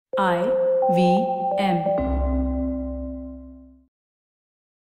IVM.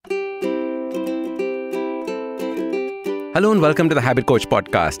 Hello and welcome to the Habit Coach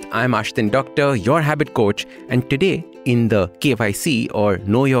podcast. I'm Ashdin Doctor, your habit coach, and today in the KYC or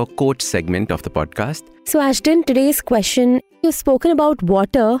Know Your Coach segment of the podcast. So Ashdin, today's question, you've spoken about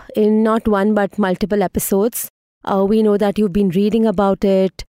water in not one but multiple episodes. We know that you've been reading about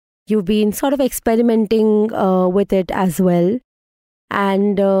it. You've been sort of experimenting with it as well.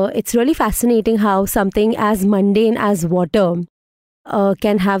 And it's really fascinating how something as mundane as water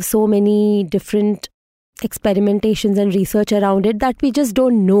can have so many different experimentations and research around it that we just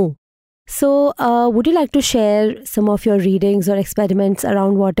don't know. So would you like to share some of your readings or experiments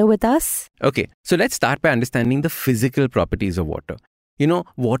around water with us? Okay, so let's start by understanding the physical properties of water. You know,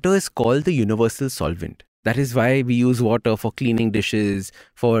 water is called the universal solvent. That is why we use water for cleaning dishes,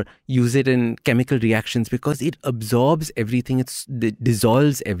 for use it in chemical reactions, because it absorbs everything, it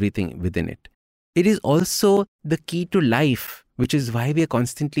dissolves everything within it. It is also the key to life, which is why we are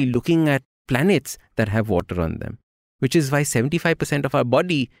constantly looking at planets that have water on them, which is why 75% of our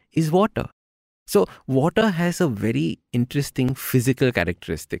body is water. So water has a very interesting physical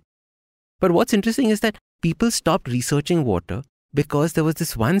characteristic. But what's interesting is that people stopped researching water because there was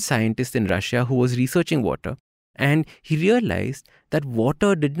this one scientist in Russia who was researching water, and he realized that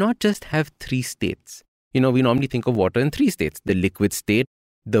water did not just have three states. You know, we normally think of water in three states: the liquid state,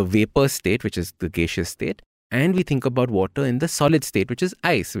 the vapor state, which is the gaseous state, and we think about water in the solid state, which is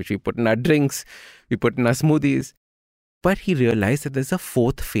ice, which we put in our drinks, we put in our smoothies. But he realized that there's a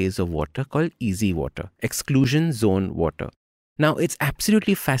fourth phase of water called easy water, exclusion zone water. Now, it's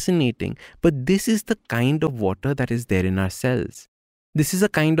absolutely fascinating, but this is the kind of water that is there in our cells. This is a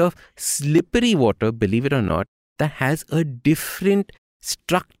kind of slippery water, believe it or not, that has a different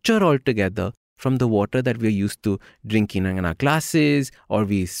structure altogether from the water that we're used to drinking in our glasses or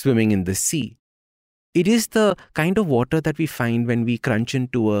we swimming in the sea. It is the kind of water that we find when we crunch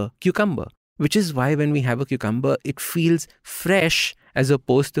into a cucumber, which is why when we have a cucumber, it feels fresh as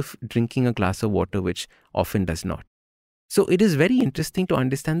opposed to drinking a glass of water, which often does not. So it is very interesting to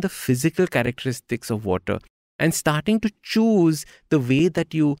understand the physical characteristics of water and starting to choose the way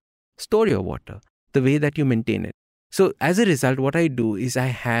that you store your water, the way that you maintain it. So as a result, what I do is I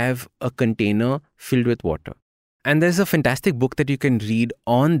have a container filled with water. And there's a fantastic book that you can read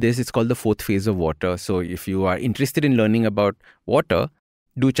on this. It's called The Fourth Phase of Water. So if you are interested in learning about water,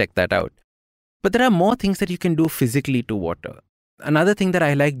 do check that out. But there are more things that you can do physically to water. Another thing that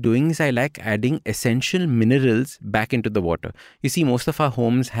I like doing is I like adding essential minerals back into the water. You see, most of our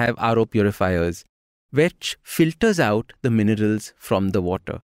homes have RO purifiers, which filters out the minerals from the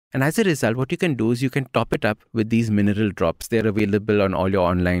water. And as a result, what you can do is you can top it up with these mineral drops. They're available on all your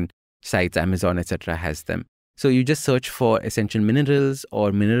online sites, Amazon, etc. has them. So you just search for essential minerals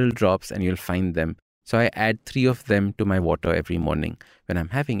or mineral drops and you'll find them. So I add 3 of them to my water every morning when I'm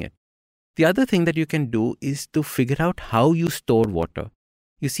having it. The other thing that you can do is to figure out how you store water.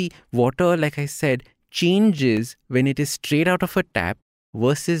 You see, water, like I said, changes when it is straight out of a tap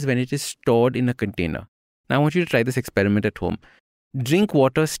versus when it is stored in a container. Now I want you to try this experiment at home. Drink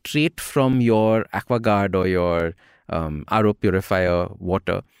water straight from your AquaGuard or your RO purifier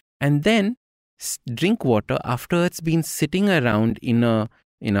water, and then drink water after it's been sitting around in a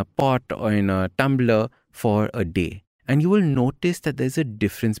pot or in a tumbler for a day. And you will notice that there's a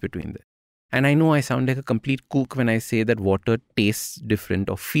difference between them. And I know I sound like a complete kook when I say that water tastes different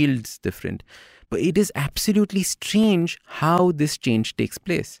or feels different, but it is absolutely strange how this change takes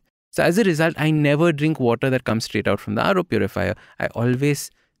place. So as a result, I never drink water that comes straight out from the RO purifier. I always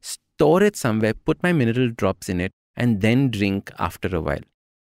store it somewhere, put my mineral drops in it, and then drink after a while.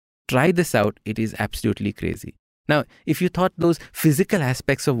 Try this out. It is absolutely crazy. Now, if you thought those physical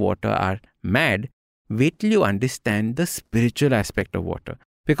aspects of water are mad, wait till you understand the spiritual aspect of water.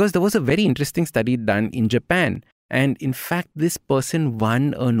 Because there was a very interesting study done in Japan. And in fact, this person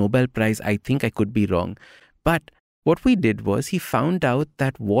won a Nobel Prize. I think I could be wrong. But what we did was he found out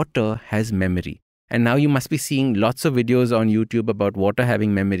that water has memory. And now you must be seeing lots of videos on YouTube about water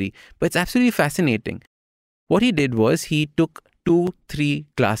having memory. But it's absolutely fascinating. What he did was he took 2-3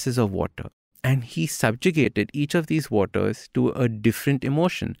 glasses of water and he subjugated each of these waters to a different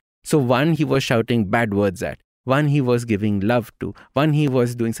emotion. So one he was shouting bad words at. One he was giving love to, one he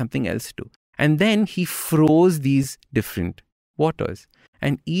was doing something else to. And then he froze these different waters.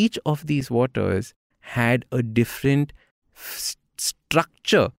 And each of these waters had a different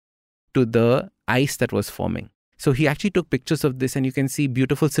structure to the ice that was forming. So he actually took pictures of this and you can see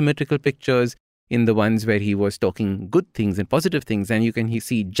beautiful symmetrical pictures in the ones where he was talking good things and positive things. And you can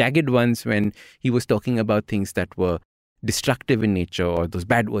see jagged ones when he was talking about things that were destructive in nature or those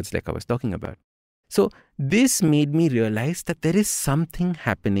bad words like I was talking about. So this made me realize that there is something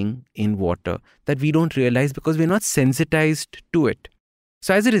happening in water that we don't realize because we're not sensitized to it.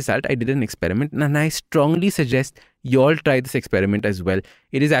 So as a result, I did an experiment, and I strongly suggest you all try this experiment as well.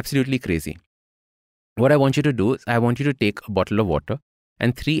 It is absolutely crazy. What I want you to do is I want you to take a bottle of water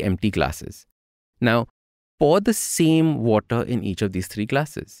and 3 empty glasses. Now, pour the same water in each of these 3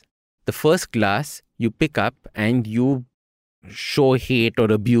 glasses. The first glass you pick up and you show hate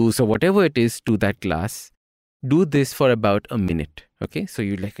or abuse or whatever it is to that glass. Do this for about a minute. Okay, so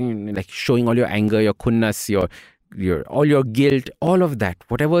you like showing all your anger, your khunnas, your all your guilt, all of that,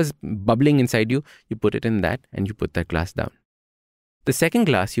 whatever is bubbling inside you, you put it in that and you put that glass down. The second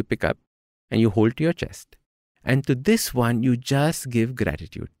glass you pick up and you hold to your chest. And to this one, you just give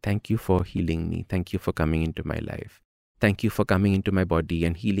gratitude. Thank you for healing me. Thank you for coming into my life. Thank you for coming into my body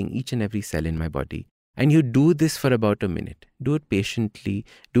and healing each and every cell in my body. And you do this for about a minute. Do it patiently,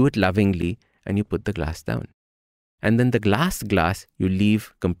 do it lovingly, and you put the glass down. And then the last glass you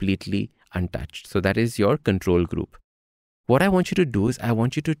leave completely untouched. So that is your control group. What I want you to do is I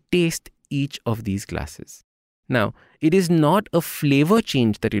want you to taste each of these glasses. Now, it is not a flavor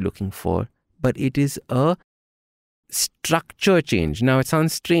change that you're looking for, but it is a structure change. Now, it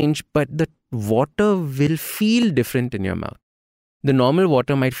sounds strange, but the water will feel different in your mouth. The normal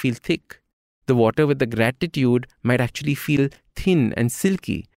water might feel thick. The water with the gratitude might actually feel thin and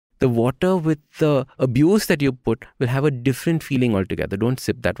silky. The water with the abuse that you put will have a different feeling altogether. Don't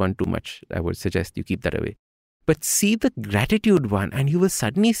sip that one too much. I would suggest you keep that away. But see the gratitude one and you will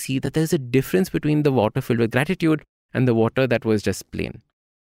suddenly see that there's a difference between the water filled with gratitude and the water that was just plain.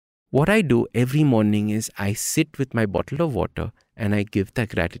 What I do every morning is I sit with my bottle of water and I give that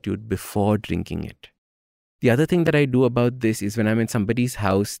gratitude before drinking it. The other thing that I do about this is when I'm in somebody's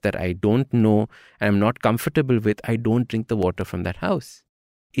house that I don't know and I'm not comfortable with, I don't drink the water from that house.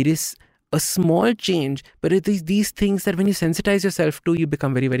 It is a small change, but it is these things that when you sensitize yourself to, you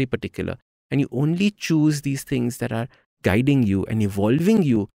become very, very particular. And you only choose these things that are guiding you and evolving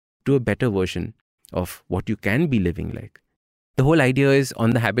you to a better version of what you can be living like. The whole idea is on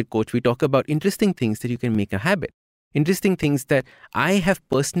the Habit Coach, we talk about interesting things that you can make a habit. Interesting things that I have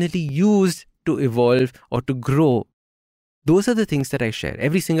personally used to evolve or to grow. Those are the things that I share.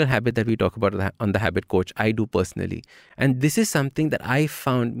 Every single habit that we talk about on the Habit Coach, I do personally. And this is something that I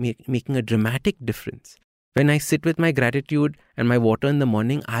found making a dramatic difference. When I sit with my gratitude and my water in the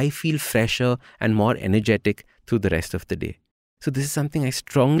morning, I feel fresher and more energetic through the rest of the day. So this is something I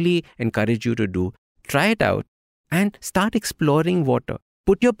strongly encourage you to do. Try it out and start exploring water.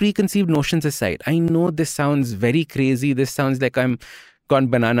 Put your preconceived notions aside. I know this sounds very crazy. This sounds like I'm gone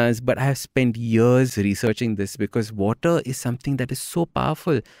bananas, but I have spent years researching this because water is something that is so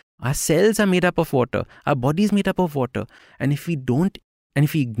powerful. Our cells are made up of water. Our body is made up of water. And if we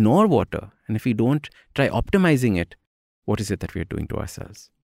ignore water, and if we don't try optimizing it, what is it that we are doing to ourselves?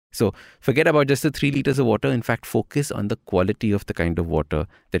 So forget about just the 3 liters of water. In fact, focus on the quality of the kind of water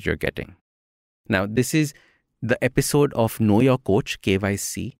that you're getting. Now, this is the episode of Know Your Coach,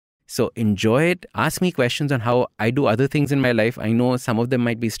 KYC. So enjoy it. Ask me questions on how I do other things in my life. I know some of them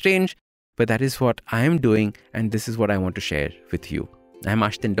might be strange, but that is what I am doing. And this is what I want to share with you. I'm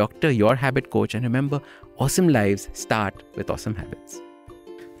Ashdin Doctor, your habit coach. And remember, awesome lives start with awesome habits.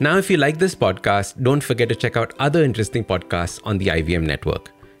 Now, if you like this podcast, don't forget to check out other interesting podcasts on the IVM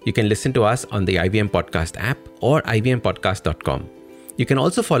network. You can listen to us on the IVM Podcast app or ivmpodcast.com. You can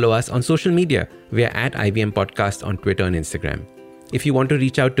also follow us on social media. We are at IVM Podcast on Twitter and Instagram. If you want to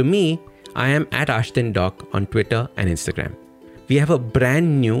reach out to me, I am at Ashdin Doc on Twitter and Instagram. We have a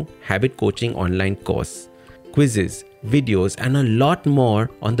brand new habit coaching online course, quizzes, videos, and a lot more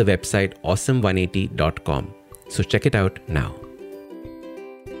on the website awesome180.com. So check it out now.